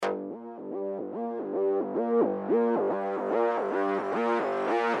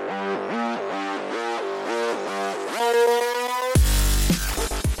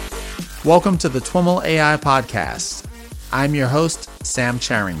Welcome to the TWIML AI Podcast. I'm your host, Sam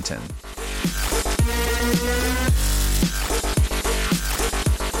Charrington.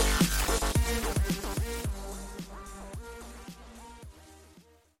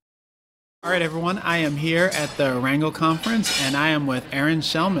 All right, everyone. I am here at the Wrangle Conference, and I am with Erin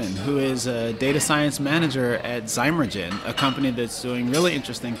Shellman, who is a data science manager at Zymergen, a company that's doing really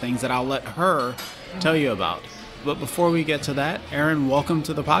interesting things that I'll let her tell you about. But before we get to that, Erin, welcome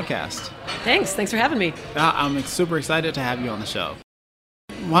to the podcast. Thanks for having me. I'm super excited to have you on the show.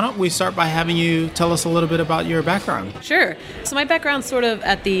 Why don't we start by having you tell us a little bit about your background? Sure. So my background's sort of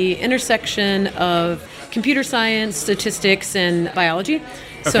at the intersection of computer science, statistics, and biology.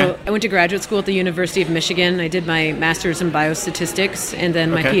 Okay. So I went to graduate school at the University of Michigan. I did my master's in biostatistics and then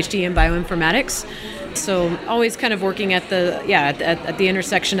my PhD in bioinformatics. So always kind of working at the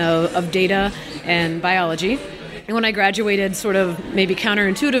intersection of data and biology. And when I graduated, sort of maybe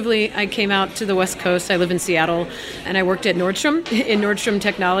counterintuitively, I came out to the West Coast. I live in Seattle, and I worked at Nordstrom, in Nordstrom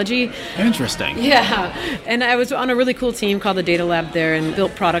Technology. Interesting. Yeah, and I was on a really cool team called the Data Lab there and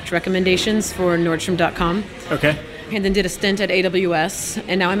built product recommendations for Nordstrom.com. Okay. And then did a stint at AWS,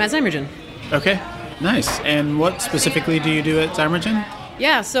 and now I'm at Zymergen. Okay, nice. And what specifically do you do at Zymergen?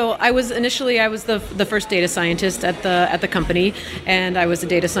 Yeah, so I was the first data scientist at the company, and I was a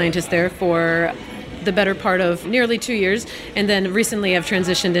data scientist there for the better part of nearly 2 years, and then recently I've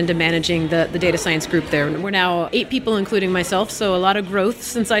transitioned into managing the data science group there. We're now 8 people, including myself, so a lot of growth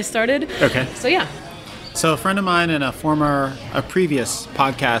since I started. Okay. So yeah. So a friend of mine and a previous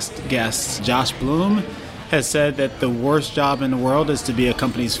podcast guest, Josh Bloom, has said that the worst job in the world is to be a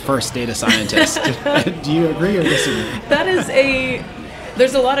company's first data scientist. Do you agree or disagree?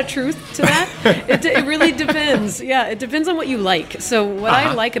 There's a lot of truth to that. It really depends. Yeah, it depends on what you like. So what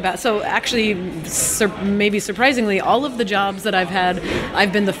I like actually, maybe surprisingly, all of the jobs that I've had,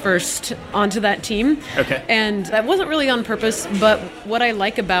 I've been the first onto that team. Okay. And that wasn't really on purpose, but what I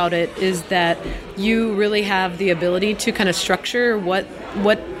like about it is that you really have the ability to kind of structure what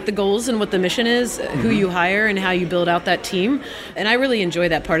the goals and what the mission is, who you hire and how you build out that team. And I really enjoy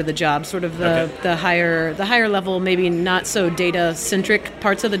that part of the job, sort of the higher level, maybe not so data centric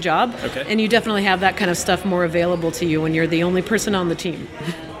parts of the job. Okay. And you definitely have that kind of stuff more available to you when you're the only person on the team.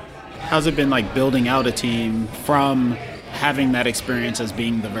 How's it been like building out a team from having that experience as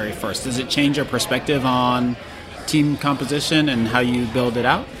being the very first? Does it change your perspective on team composition and how you build it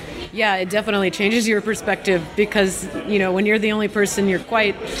out? Yeah, it definitely changes your perspective because, when you're the only person, you're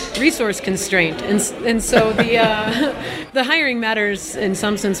quite resource constrained. And so the hiring matters in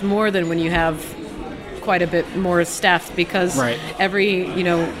some sense more than when you have quite a bit more staff because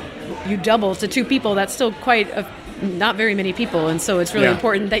you double to 2 people, that's still not very many people, and so it's really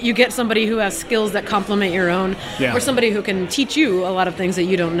important that you get somebody who has skills that complement your own, or somebody who can teach you a lot of things that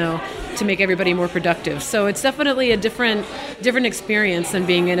you don't know to make everybody more productive. So it's definitely a different experience than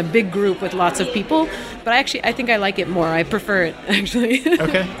being in a big group with lots of people, but I think I like it more. I prefer it, actually.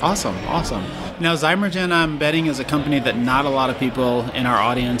 Okay, awesome. Now, Zymergen, I'm betting, is a company that not a lot of people in our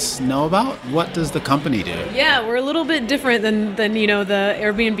audience know about. What does the company do? Yeah, we're a little bit different than the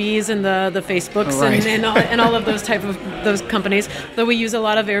Airbnbs and the Facebooks and all of those type of those companies, though we use a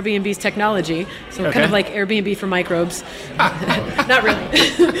lot of Airbnb's technology, so kind of like Airbnb for microbes. Not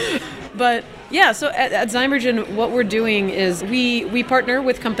really. But yeah, so at Zymergen, what we're doing is we partner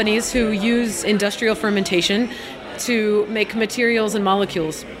with companies who use industrial fermentation to make materials and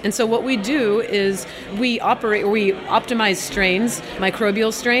molecules. And so what we do is we optimize strains,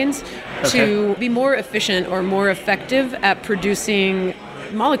 microbial strains, to be more efficient or more effective at producing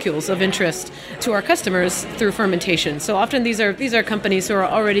molecules of interest to our customers through fermentation. So often these are companies who are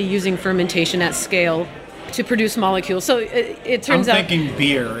already using fermentation at scale to produce molecules. So it turns out... I'm thinking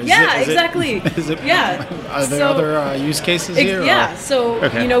beer. Exactly. Are there other use cases here? Yeah. So,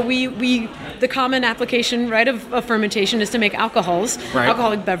 the common application, of fermentation is to make alcohols,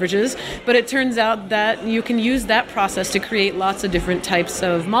 alcoholic beverages. But it turns out that you can use that process to create lots of different types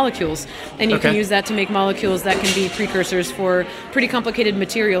of molecules. And you can use that to make molecules that can be precursors for pretty complicated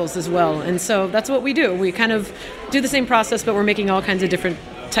materials as well. And so that's what we do. We kind of do the same process, but we're making all kinds of different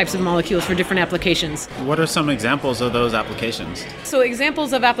types of molecules for different applications. What are some examples of those applications? So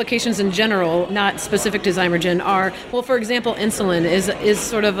examples of applications in general, not specific to Zymergen, are, for example, insulin is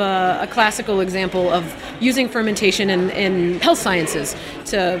sort of a classical example of using fermentation in health sciences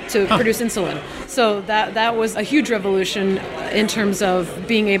to produce insulin. So that was a huge revolution in terms of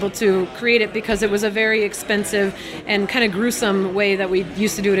being able to create it because it was a very expensive and kind of gruesome way that we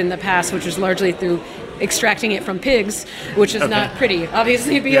used to do it in the past, which was largely through extracting it from pigs, which is not pretty,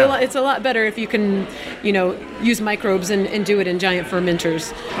 obviously, it's a lot better if you can, use microbes and do it in giant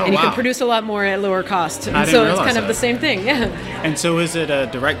fermenters. Oh, and you wow. can produce a lot more at lower cost. I And didn't so it's realize kind of that. the same thing, yeah. And so is it a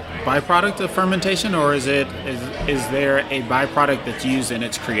direct byproduct of fermentation, or is there a byproduct that's used in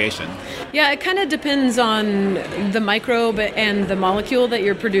its creation? Yeah, it kind of depends on the microbe and the molecule that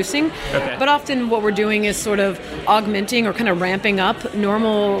you're producing. Okay. But often what we're doing is sort of augmenting or kind of ramping up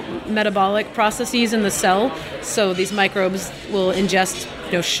normal metabolic processes in the cell. So these microbes will ingest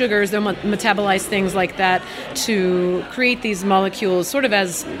sugars, they'll metabolize things like that to create these molecules sort of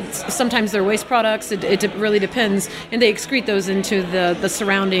as, sometimes they're waste products, it really depends, and they excrete those into the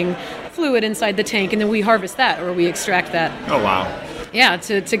surrounding fluid inside the tank, and then we harvest that or we extract that. Oh, wow. Yeah,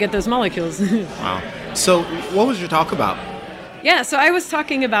 to get those molecules. Wow. So what was your talk about? Yeah, so I was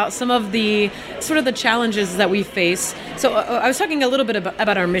talking about some of the sort of the challenges that we face. So I was talking a little bit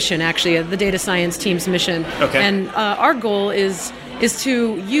about our mission, actually, the data science team's mission. Okay. And our goal is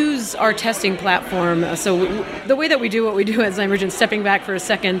to use our testing platform. So the way that we do what we do at Zymergen, stepping back for a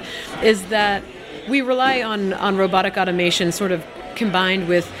second, is that we rely on robotic automation sort of combined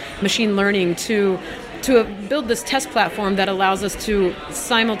with machine learning to build this test platform that allows us to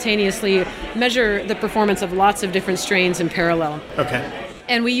simultaneously measure the performance of lots of different strains in parallel. Okay.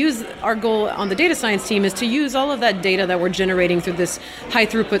 And our goal on the data science team is to use all of that data that we're generating through this high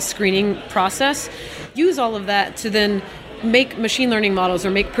throughput screening process, use all of that to then make machine learning models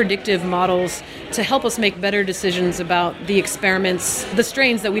or make predictive models to help us make better decisions about the experiments, the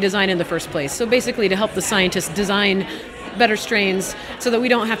strains that we design in the first place. So basically to help the scientists design better strains so that we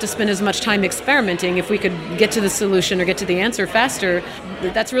don't have to spend as much time experimenting. If we could get to the solution or get to the answer faster,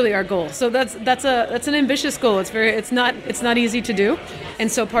 that's really our goal. So that's an ambitious goal. It's not easy to do. And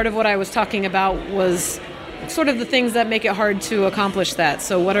so part of what I was talking about was sort of the things that make it hard to accomplish that.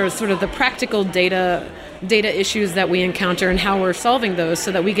 So what are sort of the practical data issues that we encounter and how we're solving those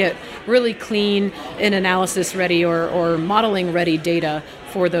so that we get really clean and analysis ready or modeling ready data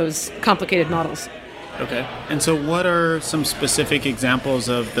for those complicated models. Okay. And so what are some specific examples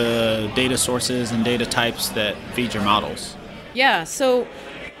of the data sources and data types that feed your models? Yeah, so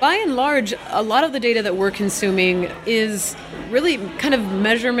by and large, a lot of the data that we're consuming is really kind of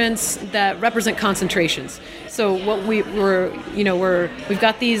measurements that represent concentrations. So what we've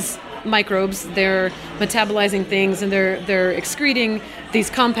got these microbes, they're metabolizing things and they're excreting these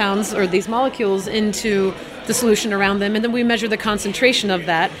compounds or these molecules into the solution around them, and then we measure the concentration of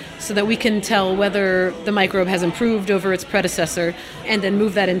that so that we can tell whether the microbe has improved over its predecessor and then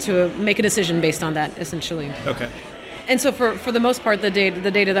move that make a decision based on that, essentially. Okay. And so for the most part, the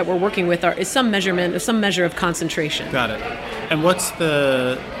data that we're working with is some measure of concentration. Got it. And what's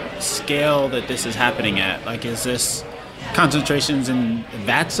the scale that this is happening at? Like, is this concentrations in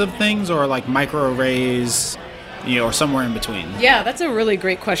vats of things or like microarrays, or somewhere in between? Yeah, that's a really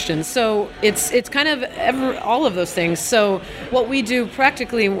great question. So it's kind of all of those things. So what we do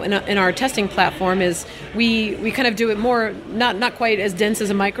practically in our testing platform is we kind of do it more, not quite as dense as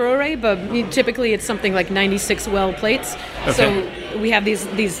a microarray, but typically it's something like 96 well plates. Okay. So we have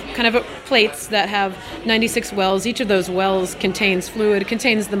these kind of plates that have 96 wells. Each of those wells contains fluid,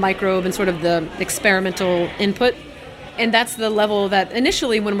 contains the microbe and sort of the experimental input. And that's the level that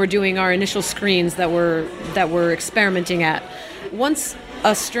initially, when we're doing our initial screens that we're experimenting at. Once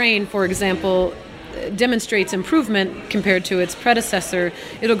a strain, for example, demonstrates improvement compared to its predecessor,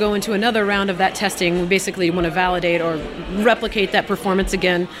 it'll go into another round of that testing. We basically want to validate or replicate that performance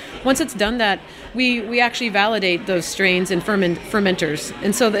again. Once it's done that, we actually validate those strains in fermenters.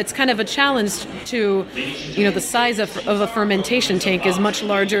 And so it's kind of a challenge to, the size of a fermentation tank is much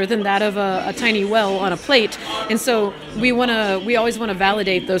larger than that of a tiny well on a plate. And so we always want to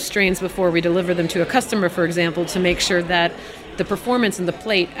validate those strains before we deliver them to a customer, for example, to make sure that the performance in the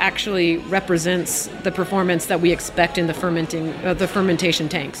plate actually represents the performance that we expect in the fermentation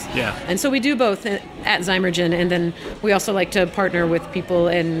tanks. Yeah. And so we do both at Zymergen, and then we also like to partner with people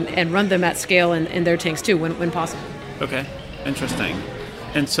and run them at scale in their tanks too, when possible. Okay, interesting.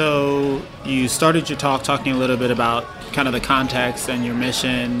 And so you started your talk talking a little bit about kind of the context and your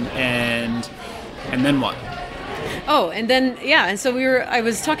mission, and then what? Oh, and then and so I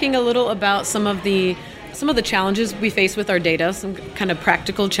was talking a little about some of the challenges we face with our data, some kind of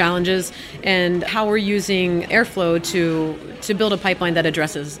practical challenges, and how we're using Airflow to build a pipeline that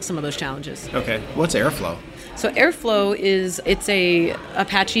addresses some of those challenges. Okay, what's Airflow? So Airflow it's a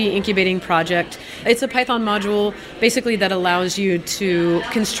Apache incubating project. It's a Python module basically that allows you to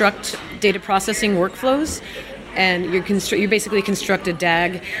construct data processing workflows, and you basically construct a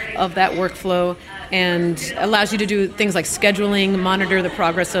DAG of that workflow. and allows you to do things like scheduling, monitor the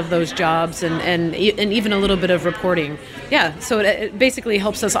progress of those jobs, and even a little bit of reporting. Yeah, so it basically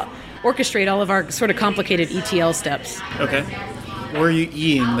helps us orchestrate all of our sort of complicated ETL steps. Okay. Where are you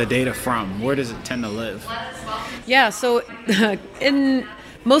eating the data from? Where does it tend to live? Yeah, so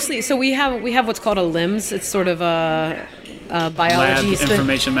so we have what's called a LIMS. It's sort of a biology Lab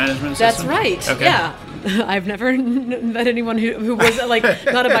information management system? That's right. Okay. Yeah. I've never met anyone who was like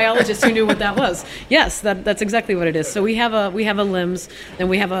not a biologist who knew what that was. Yes, that's exactly what it is. So we have a LIMS, and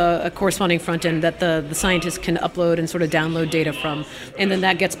we have a corresponding front end that the scientists can upload and sort of download data from, and then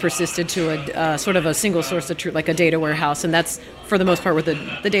that gets persisted to a sort of a single source of truth, like a data warehouse, and that's for the most part where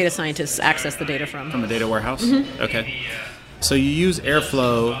the data scientists access the data from. From a data warehouse? Mm-hmm. Okay. So you use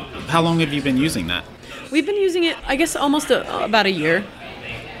Airflow. How long have you been using that? We've been using it, I guess, almost about a year.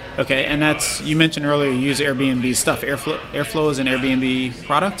 Okay, and you mentioned earlier you use Airbnb stuff. Airflow is an Airbnb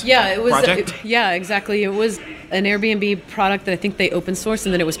product? Yeah, it was. Project? Yeah, exactly. It was an Airbnb product that I think they open sourced,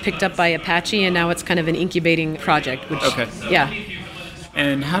 and then it was picked up by Apache, and now it's kind of an incubating project. Okay. Yeah.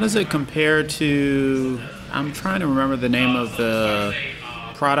 And how does it compare to, I'm trying to remember the name of the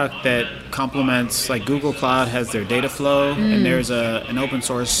product that complements, like Google Cloud has their Dataflow, and there's an open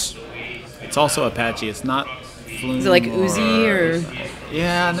source, it's also Apache, it's not Flume. Is it like Oozie or?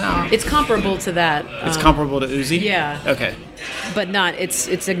 Yeah, no. It's comparable to that. It's comparable to Oozie? Yeah. Okay. But not,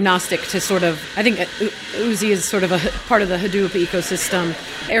 it's agnostic to sort of, I think Oozie is sort of a part of the Hadoop ecosystem.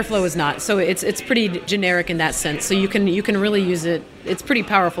 Airflow is not. So it's pretty generic in that sense. So you can really use it. It's pretty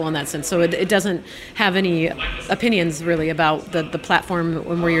powerful in that sense. So it doesn't have any opinions really about the platform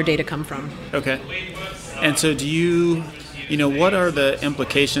and where your data come from. Okay. And so what are the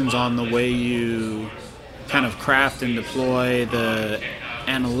implications on the way you kind of craft and deploy the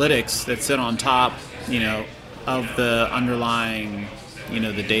analytics that sit on top, of the underlying,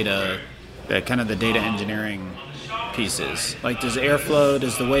 the data, that kind of the data engineering pieces? Like, does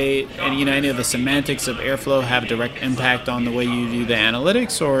the way, and any of the semantics of Airflow have direct impact on the way you do the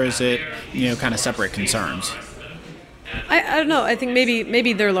analytics, or is it, kind of separate concerns? I don't know. I think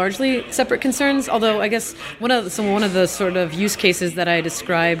maybe they're largely separate concerns. Although I guess one of the sort of use cases that I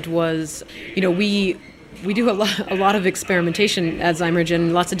described was, we do a lot of experimentation at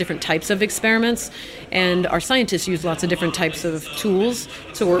Zymergen, lots of different types of experiments, and our scientists use lots of different types of tools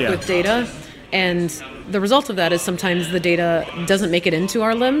to work with data. And the result of that is sometimes the data doesn't make it into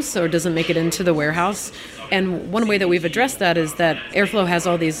our LIMS or doesn't make it into the warehouse. And one way that we've addressed that is that Airflow has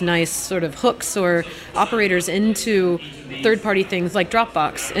all these nice sort of hooks or operators into third-party things like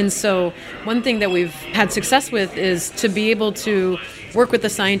Dropbox. And so one thing that we've had success with is to be able to work with the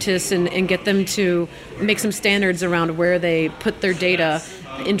scientists and get them to make some standards around where they put their data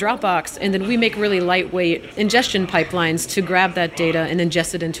in Dropbox, and then we make really lightweight ingestion pipelines to grab that data and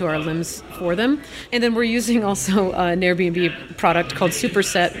ingest it into our LIMS for them. And then we're using also an Airbnb product called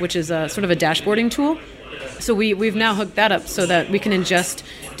Superset, which is a sort of a dashboarding tool. So we've now hooked that up so that we can ingest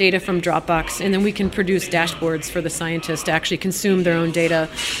data from Dropbox, and then we can produce dashboards for the scientists to actually consume their own data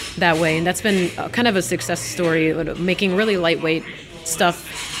that way. And that's been kind of a success story, making really lightweight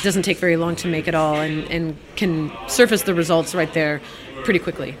stuff. Doesn't take very long to make it all, and can surface the results right there pretty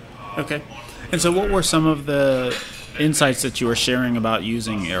quickly. Okay. And so what were some of the insights that you were sharing about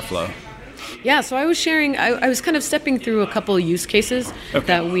using Airflow? Yeah, so I was sharing, I was kind of stepping through a couple of use cases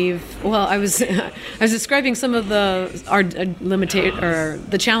that I was describing some of the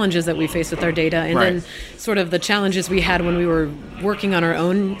challenges that we face with our data, and then sort of the challenges we had when we were working on our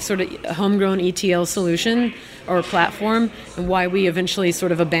own sort of homegrown ETL solution or platform, and why we eventually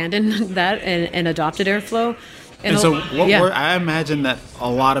sort of abandoned that and adopted Airflow. And so I imagine that a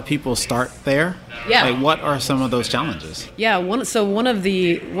lot of people start there. Yeah. Like, what are some of those challenges? Yeah, one of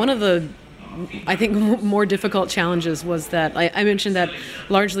the I think more difficult challenges was that I mentioned that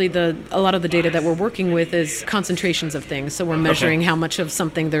largely a lot of the data that we're working with is concentrations of things. So we're measuring how much of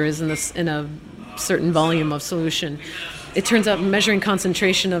something there is in a certain volume of solution. It turns out measuring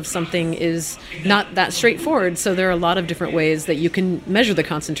concentration of something is not that straightforward. So there are a lot of different ways that you can measure the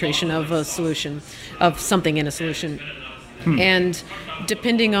concentration of a solution, of something in a solution. And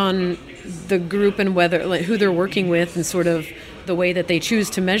depending on the group and who they're working with and sort of the way that they choose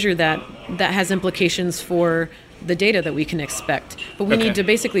to measure that has implications for the data that we can expect. But we need to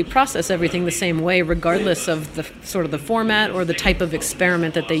basically process everything the same way, regardless of the sort of the format or the type of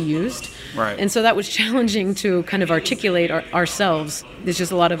experiment that they used. Right. And so that was challenging to kind of articulate ourselves. There's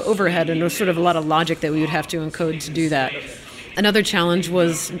just a lot of overhead and there's sort of a lot of logic that we would have to encode to do that. Another challenge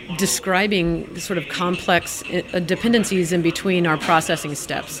was describing sort of complex dependencies in between our processing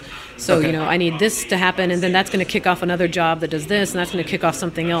steps. So, Okay. I need this to happen, and then that's going to kick off another job that does this, and that's going to kick off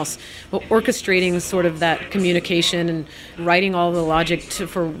something else. But orchestrating sort of that communication and writing all the logic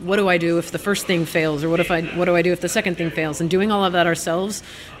for what do I do if the first thing fails, or what do I do if the second thing fails, and doing all of that ourselves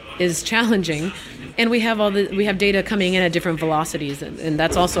is challenging. And we have data coming in at different velocities, and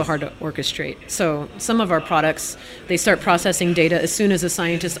that's also hard to orchestrate. So some of our products, they start processing data as soon as a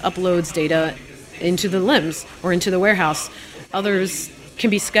scientist uploads data into the LIMS or into the warehouse. Others can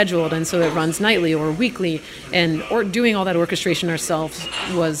be scheduled, and so it runs nightly or weekly, or doing all that orchestration ourselves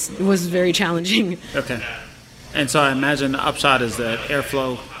was very challenging. Okay. And so I imagine the upshot is that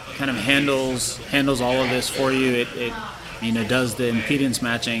Airflow kind of handles all of this for you. It does the impedance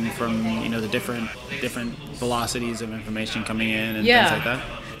matching from the different velocities of information coming in and things like that.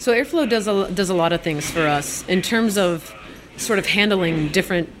 So Airflow does a lot of things for us in terms of sort of handling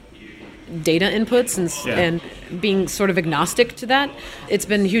different data inputs and being sort of agnostic to that. It's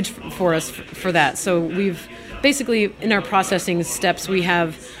been huge for us for that. So we've basically, in our processing steps, we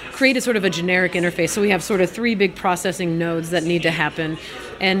have created sort of a generic interface. So we have sort of 3 big processing nodes that need to happen,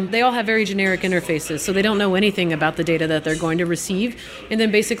 and they all have very generic interfaces. So they don't know anything about the data that they're going to receive. And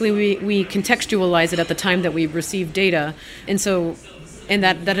then basically we contextualize it at the time that we receive data. And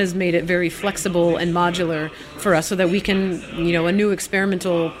that has made it very flexible and modular for us so that we can, a new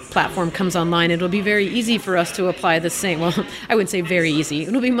experimental platform comes online. It'll be very easy for us to apply the same, well, I wouldn't say very easy.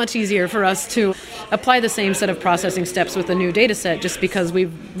 It'll be much easier for us to apply the same set of processing steps with a new data set just because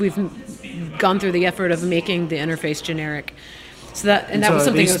we've gone through the effort of making the interface generic. So that was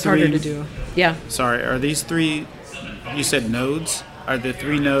something that was harder to do. Yeah. Sorry, are these 3, you said nodes? Are the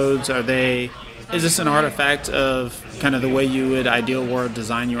 3 nodes, is this an artifact of kind of the way you would ideal world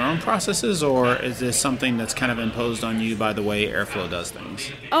design your own processes, or is this something that's kind of imposed on you by the way Airflow does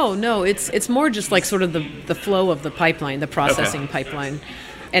things? Oh, no, it's more just like sort of the flow of the pipeline, the processing pipeline.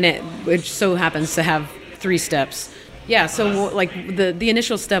 And it so happens to have 3 steps. Yeah, so like the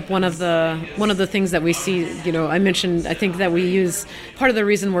initial step, one of the things that we see, I mentioned, I think that we use, part of the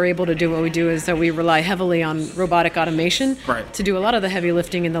reason we're able to do what we do is that we rely heavily on robotic automation to do a lot of the heavy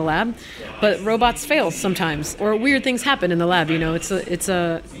lifting in the lab. But robots fail sometimes, or weird things happen in the lab.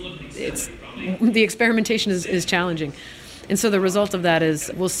 The experimentation is challenging. And so the result of that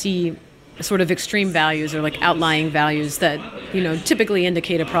is we'll see sort of extreme values or like outlying values that, typically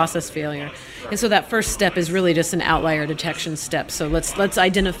indicate a process failure. And so that first step is really just an outlier detection step. So let's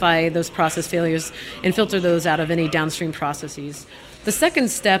identify those process failures and filter those out of any downstream processes. The second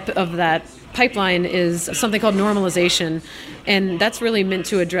step of that pipeline is something called normalization, and that's really meant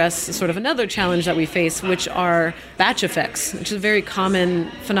to address sort of another challenge that we face, which are batch effects, which is a very common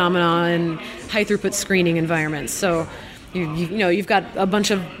phenomenon in high throughput screening environments. So you've got a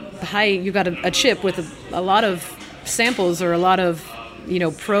bunch of you've got a chip with a lot of samples or a lot of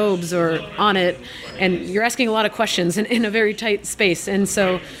probes or on it, and you're asking a lot of questions in a very tight space. And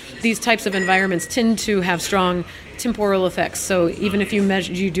so these types of environments tend to have strong temporal effects. So even if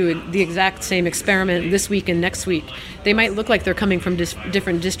you do the exact same experiment this week and next week, they might look like they're coming from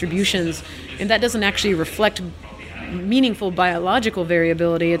different distributions, and that doesn't actually reflect meaningful biological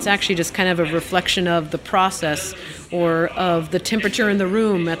variability. It's actually just kind of a reflection of the process or of the temperature in the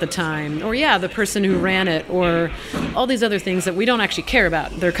room at the time, or the person who ran it, or all these other things that we don't actually care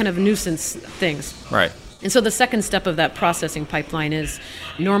about. They're kind of nuisance things. Right. And so the second step of that processing pipeline is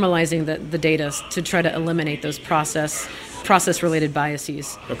normalizing the data to try to eliminate those process-related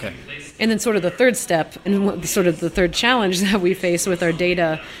biases. Okay. And then sort of the third step, and sort of the third challenge that we face with our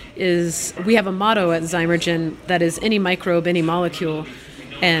data is we have a motto at Zymergen that is any microbe, any molecule.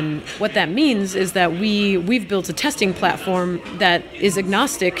 And what that means is that we've built a testing platform that is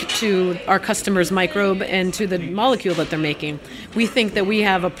agnostic to our customer's microbe and to the molecule that they're making. We think that we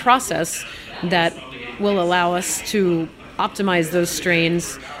have a process that will allow us to optimize those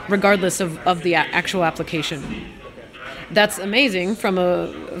strains regardless of the actual application. That's amazing from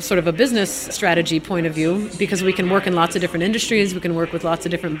a sort of a business strategy point of view, because we can work in lots of different industries, we can work with lots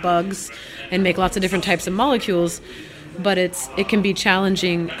of different bugs and make lots of different types of molecules. But it can be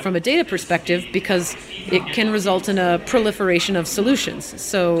challenging from a data perspective because it can result in a proliferation of solutions.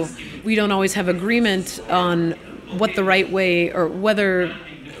 So we don't always have agreement on what the right way, or whether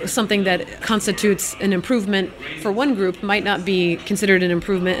something that constitutes an improvement for one group might not be considered an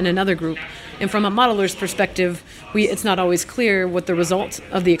improvement in another group. And from a modeler's perspective, it's not always clear what the result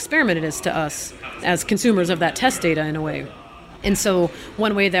of the experiment is to us as consumers of that test data in a way. And so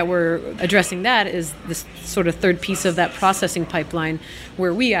one way that we're addressing that is this sort of third piece of that processing pipeline,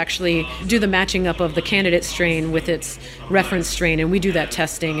 where we actually do the matching up of the candidate strain with its reference strain, and we do that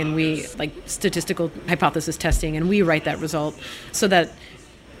testing, and we like statistical hypothesis testing, and we write that result so that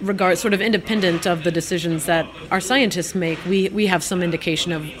sort of independent of the decisions that our scientists make, we have some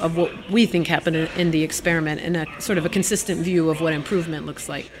indication of what we think happened in the experiment and a sort of a consistent view of what improvement looks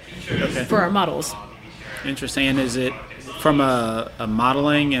like for our models. Interesting. And is it, from a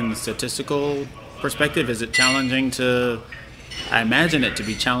modeling and statistical perspective, is it challenging to, I imagine it to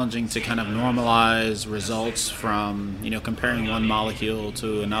be challenging to kind of normalize results from, comparing one molecule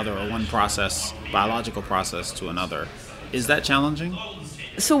to another or one biological process to another? Is that challenging?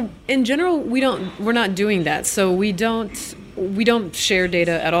 So in general, we're not doing that. So we don't share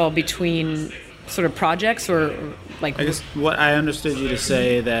data at all between sort of projects or like. I guess what I understood you to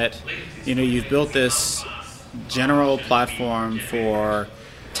say that, you've built this general platform for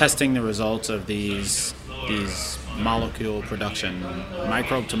testing the results of these molecule production,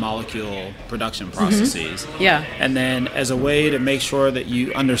 microbe to molecule production processes. Mm-hmm. Yeah. And then as a way to make sure that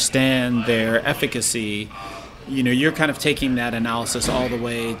you understand their efficacy, you're kind of taking that analysis all the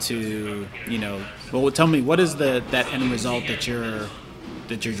way to, well, tell me, what is that end result that you're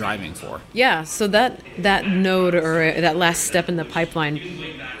driving for? Yeah, so that node or that last step in the pipeline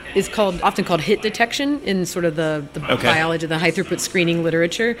is often called hit detection in sort of the biology, the high throughput screening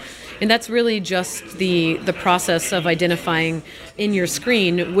literature. And that's really just the process of identifying in your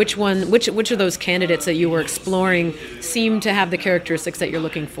screen which of those candidates that you were exploring seem to have the characteristics that you're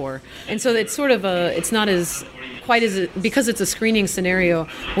looking for. And so it's sort of it's not as quite as because it's a screening scenario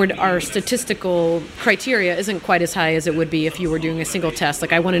where our statistical criteria isn't quite as high as it would be if you were doing a single test.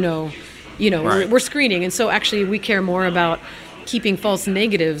 Like I want to know, right. we're screening, and so actually we care more about keeping false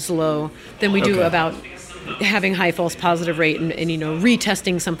negatives low than we do about having high false positive rate and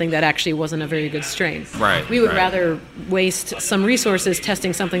retesting something that actually wasn't a very good strain. Right. We would rather waste some resources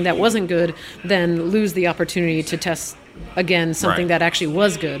testing something that wasn't good than lose the opportunity to test again something that actually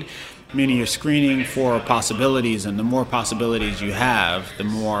was good. Meaning you're screening for possibilities, and the more possibilities you have, the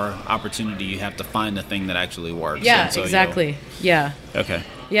more opportunity you have to find the thing that actually works. Yeah, exactly. Yeah. Okay.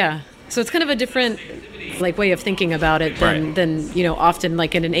 Yeah. So it's kind of a different way of thinking about it than often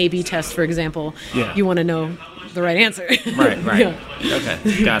like in an A/B test, for example. Yeah. You want to know the right answer. Right. Yeah.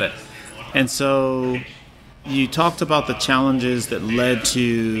 Okay, got it. And so you talked about the challenges that led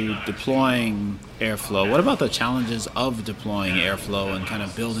to deploying Airflow. What about the challenges of deploying Airflow and kind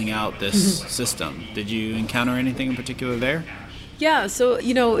of building out this system? Did you encounter anything in particular there? Yeah, so,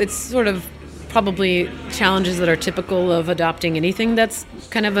 it's sort of probably challenges that are typical of adopting anything that's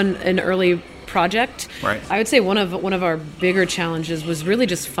kind of an early project. Right. I would say one of our bigger challenges was really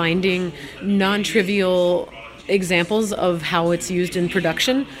just finding non-trivial examples of how it's used in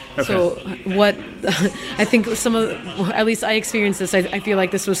production. Okay. So what I think at least I experienced this, I feel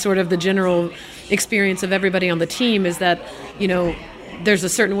like this was sort of the general experience of everybody on the team, is that, there's a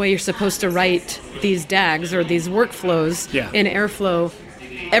certain way you're supposed to write these DAGs or these workflows in Airflow.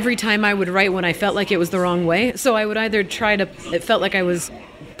 Every time I would write one, I felt like it was the wrong way. So I would either it felt like I was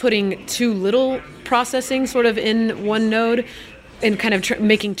putting too little processing sort of in one node and kind of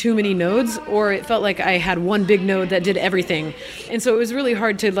making too many nodes, or it felt like I had one big node that did everything. And so it was really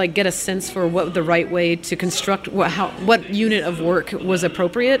hard to get a sense for what the right way to construct what unit of work was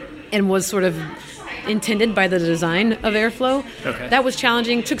appropriate and was sort of intended by the design of Airflow. Okay. That was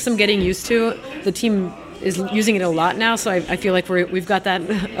challenging, took some getting used to. The team is using it a lot now, so I feel like we've got that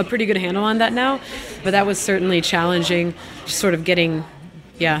a pretty good handle on that now. But that was certainly challenging, just sort of getting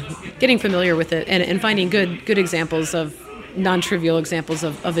familiar with it and finding good examples of non-trivial examples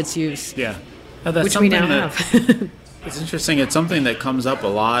of its use. Yeah. Which we now have. It's interesting. It's something that comes up a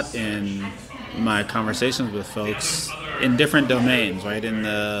lot in my conversations with folks in different domains, right? In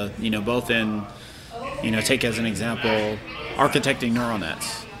the, both in, take as an example, architecting neural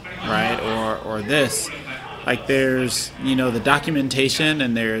nets, right? Or this. Like there's, the documentation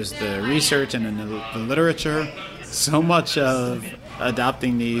and there's the research and then the literature. So much of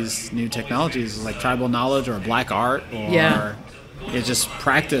adopting these new technologies is like tribal knowledge or black art or it's just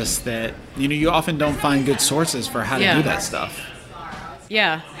practice that, you often don't find good sources for how to do that stuff.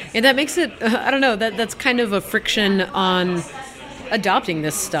 Yeah. And that makes it, I don't know, that's kind of a friction on adopting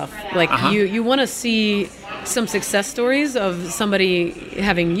this stuff. Like you want to see some success stories of somebody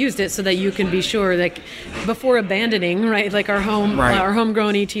having used it so that you can be sure that before abandoning, right, like our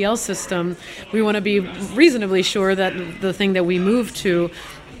homegrown ETL system, we want to be reasonably sure that the thing that we move to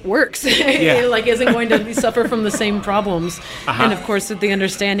works, like isn't going to suffer from the same problems. And of course, with the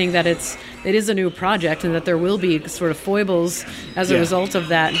understanding that it is a new project and that there will be sort of foibles as a result of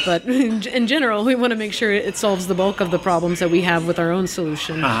that. But in general, we want to make sure it solves the bulk of the problems that we have with our own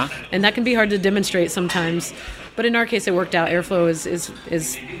solution. And that can be hard to demonstrate sometimes. But in our case, it worked out. Airflow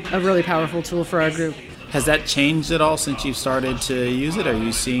is a really powerful tool for our group. Has that changed at all since you've started to use it? Are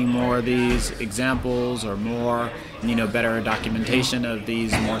you seeing more of these examples or more, better documentation of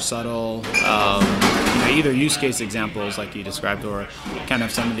these more subtle, either use case examples like you described or kind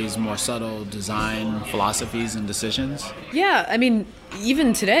of some of these more subtle design philosophies and decisions? Yeah, I mean,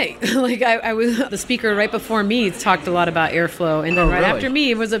 even today, like I was the speaker right before me talked a lot about Airflow, and then right after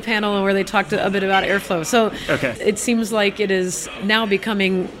me was a panel where they talked a bit about Airflow. So it seems like it is now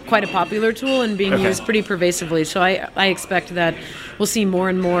becoming quite a popular tool and being used pretty pervasively. So I expect that we'll see more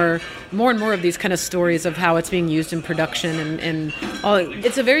and more of these kind of stories of how it's being used in production, and all.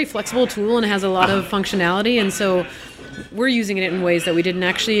 It's a very flexible tool and has a lot of functionality, and so we're using it in ways that we didn't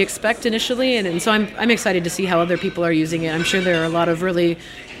actually expect initially, and so I'm excited to see how other people are using it. I'm sure there are a lot of really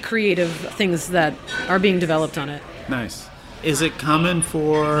creative things that are being developed on it. Nice. Is it common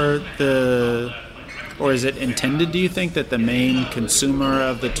or is it intended, do you think, that the main consumer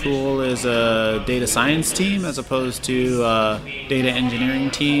of the tool is a data science team as opposed to a data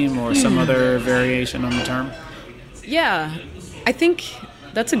engineering team or some other variation on the term? Yeah, I think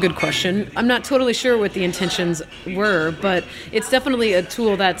that's a good question. I'm not totally sure what the intentions were, but it's definitely a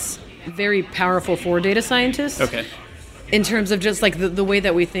tool that's very powerful for data scientists. In terms of just like the way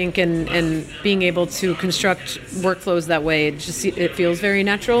that we think and being able to construct workflows that way, it feels very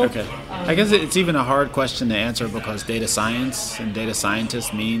natural. I guess it's even a hard question to answer because data science and data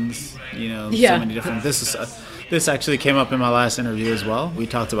scientist means, so many different. This actually came up in my last interview as well. We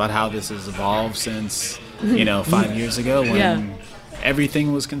talked about how this has evolved since 5 years ago when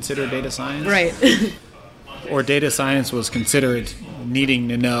everything was considered data science. Right. Or data science was considered needing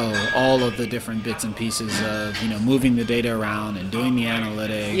to know all of the different bits and pieces of, moving the data around and doing the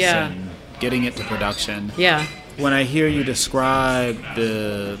analytics and getting it to production. When I hear you describe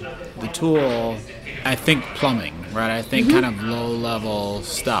the tool, I think plumbing, right? I think kind of low-level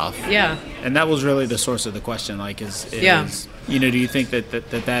stuff. And that was really the source of the question. Like, do you think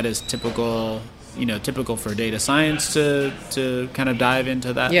that is typical? Typical for data science to kind of dive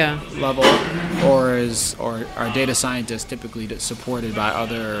into that level, or are data scientists typically supported by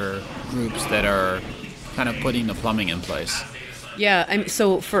other groups that are kind of putting the plumbing in place?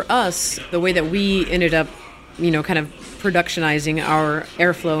 So for us, the way that we ended up, kind of productionizing our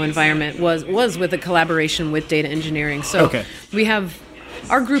Airflow environment was with a collaboration with data engineering. So we have,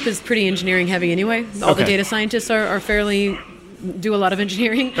 our group is pretty engineering heavy anyway. All the data scientists are fairly do a lot of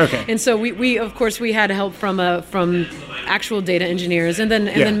engineering, and so we of course we had help from actual data engineers, and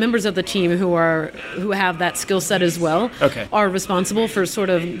then members of the team who have that skill set as well are responsible for sort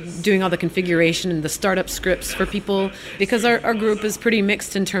of doing all the configuration and the startup scripts for people, because our group is pretty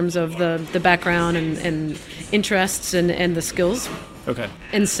mixed in terms of the background and interests and the skills.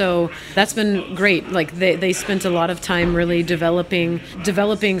 And so that's been great. Like they spent a lot of time really developing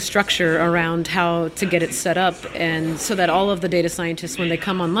structure around how to get it set up, and so that all of the data scientists, when they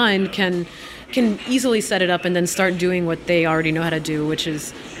come online, can easily set it up and then start doing what they already know how to do, which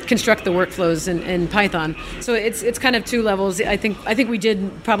is construct the workflows in Python. So it's kind of two levels. I think we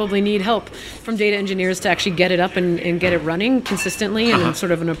did probably need help from data engineers to actually get it up and get it running consistently and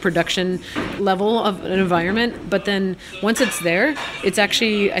sort of in a production level of an environment. But then once it's there, it's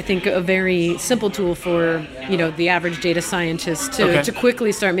actually, I think, a very simple tool for the average data scientist to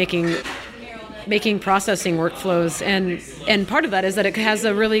quickly start making processing workflows, and part of that is that it has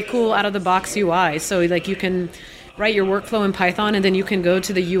a really cool out-of-the-box UI. So like you can write your workflow in Python, and then you can go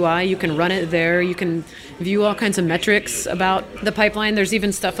to the UI, you can run it there, you can view all kinds of metrics about the pipeline. There's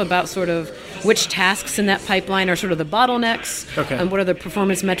even stuff about sort of which tasks in that pipeline are sort of the bottlenecks, and what are the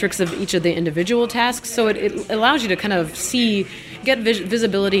performance metrics of each of the individual tasks. So it allows you to kind of get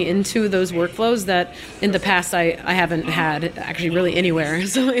visibility into those workflows that in the past I haven't had actually really anywhere.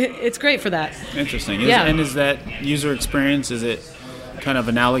 So it's great for that. Interesting. And is that user experience, is it kind of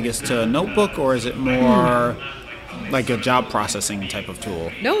analogous to a notebook, or is it more like a job processing type of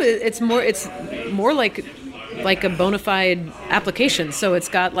tool? No, it's more like a bona fide application. So it's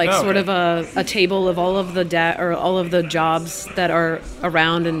got sort of a table of all of the jobs that are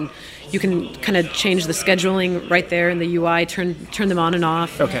around, and you can kind of change the scheduling right there in the UI, turn them on and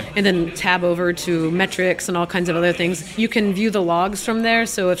off, and then tab over to metrics and all kinds of other things. You can view the logs from there.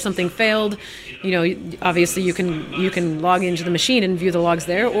 So if something failed, obviously you can log into the machine and view the logs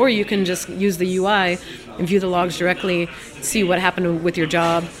there, or you can just use the UI and view the logs directly, see what happened with your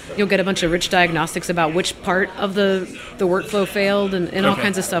job. You'll get a bunch of rich diagnostics about which part of the workflow failed and all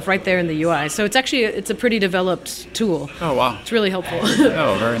kinds of stuff right there in the UI. So it's a pretty developed tool. Oh, wow. It's really helpful.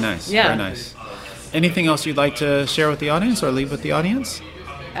 Oh, very nice. Yeah. Very nice. Anything else you'd like to share with the audience or leave with the audience?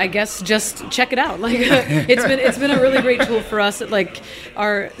 I guess just check it out. Like it's been a really great tool for us. Like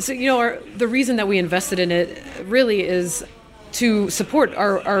the reason that we invested in it really is to support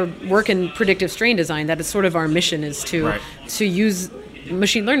our work in predictive strain design. That is sort of our mission, is to use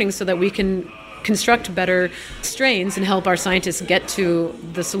machine learning so that we can construct better strains and help our scientists get to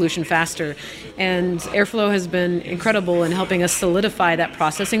the solution faster. And Airflow has been incredible in helping us solidify that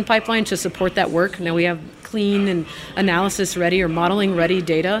processing pipeline to support that work. Now we have clean and analysis ready or modeling ready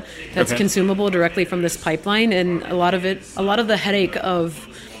data that's consumable directly from this pipeline, and a lot of the headache of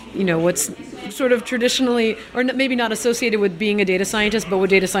what's sort of traditionally, or maybe not associated with being a data scientist, but what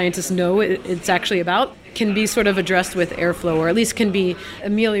data scientists know it's actually about, can be sort of addressed with Airflow, or at least can be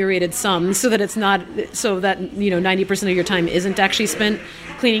ameliorated some, so that it's not, so that 90% of your time isn't actually spent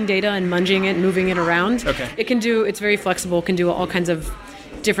cleaning data and munging it, moving it around. It's very flexible, can do all kinds of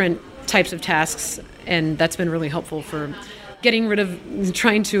different types of tasks, and that's been really helpful for getting rid of,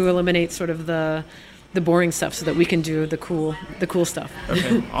 trying to eliminate sort of the boring stuff so that we can do the cool stuff.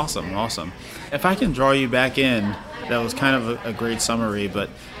 Okay, awesome. If I can draw you back in, that was kind of a great summary, but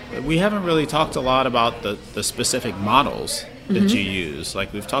we haven't really talked a lot about the specific models that you use.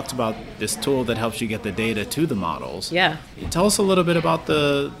 Like, we've talked about this tool that helps you get the data to the models. Yeah. Tell us a little bit about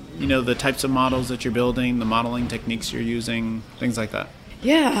the types of models that you're building, the modeling techniques you're using, things like that.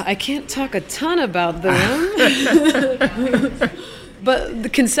 Yeah, I can't talk a ton about them.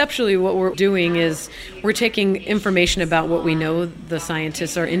 But conceptually what we're doing is we're taking information about what we know the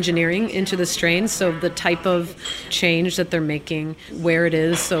scientists are engineering into the strains, so the type of change that they're making, where it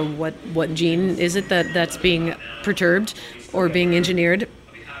is, so what gene is it that's being perturbed or being engineered.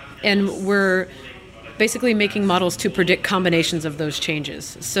 And we're basically making models to predict combinations of those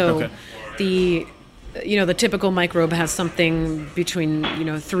changes. So the typical microbe has something between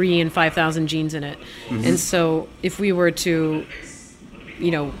 3,000 and 5,000 genes in it. And so if we were to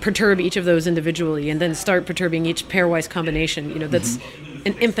perturb each of those individually and then start perturbing each pairwise combination, that's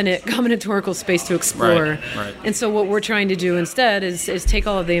an infinite combinatorial space to explore. Right. And so what we're trying to do instead is take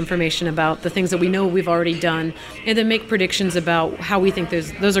all of the information about the things that we know we've already done and then make predictions about how we think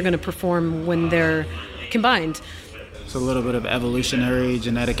those are going to perform when they're combined. So a little bit of evolutionary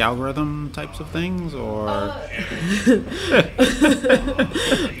genetic algorithm types of things, or?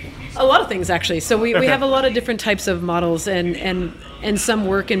 A lot of things, actually. So we have a lot of different types of models, and some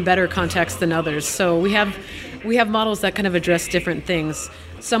work in better contexts than others. So we have models that kind of address different things.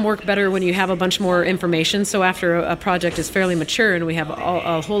 Some work better when you have a bunch more information. So after a project is fairly mature and we have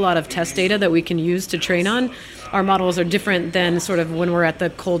a whole lot of test data that we can use to train on, our models are different than sort of when we're at the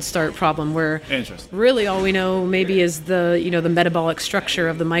cold start problem, where really all we know maybe is the metabolic structure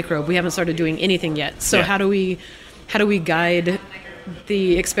of the microbe. We haven't started doing anything yet. So how do we guide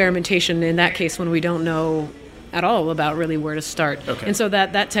the experimentation in that case when we don't know at all about really where to start? And so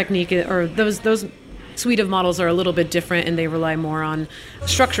that technique, or those suite of models, are a little bit different, and they rely more on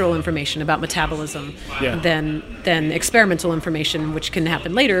structural information about metabolism than experimental information, which can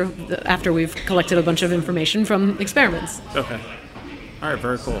happen later after we've collected a bunch of information from experiments. Okay. All right,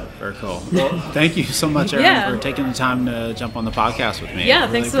 very cool. Well, thank you so much, Erin, for taking the time to jump on the podcast with me. Yeah,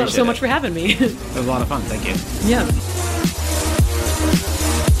 really thanks so much for having me. It was a lot of fun. Thank you. Yeah.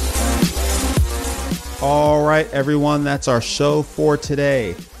 All right, everyone, that's our show for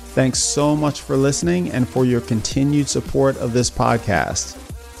today. Thanks so much for listening and for your continued support of this podcast.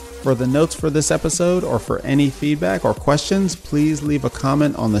 For the notes for this episode or for any feedback or questions, please leave a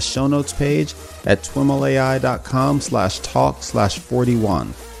comment on the show notes page at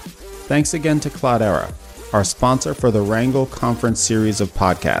twimlai.com/talk/41. Thanks again to Cloudera, our sponsor for the Wrangle Conference series of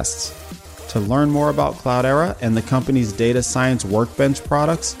podcasts. To learn more about Cloudera and the company's data science workbench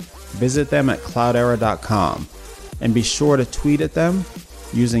products, visit them at cloudera.com, and be sure to tweet at them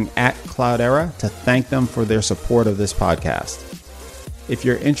using @Cloudera to thank them for their support of this podcast. If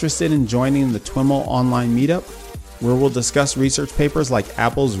you're interested in joining the TWIML online meetup, where we'll discuss research papers like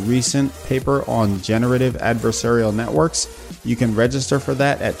Apple's recent paper on generative adversarial networks, you can register for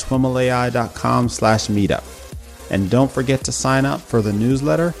that at twimlai.com/meetup. And don't forget to sign up for the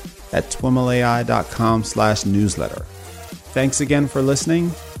newsletter at twimlai.com/newsletter. Thanks again for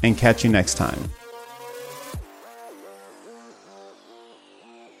listening, and catch you next time.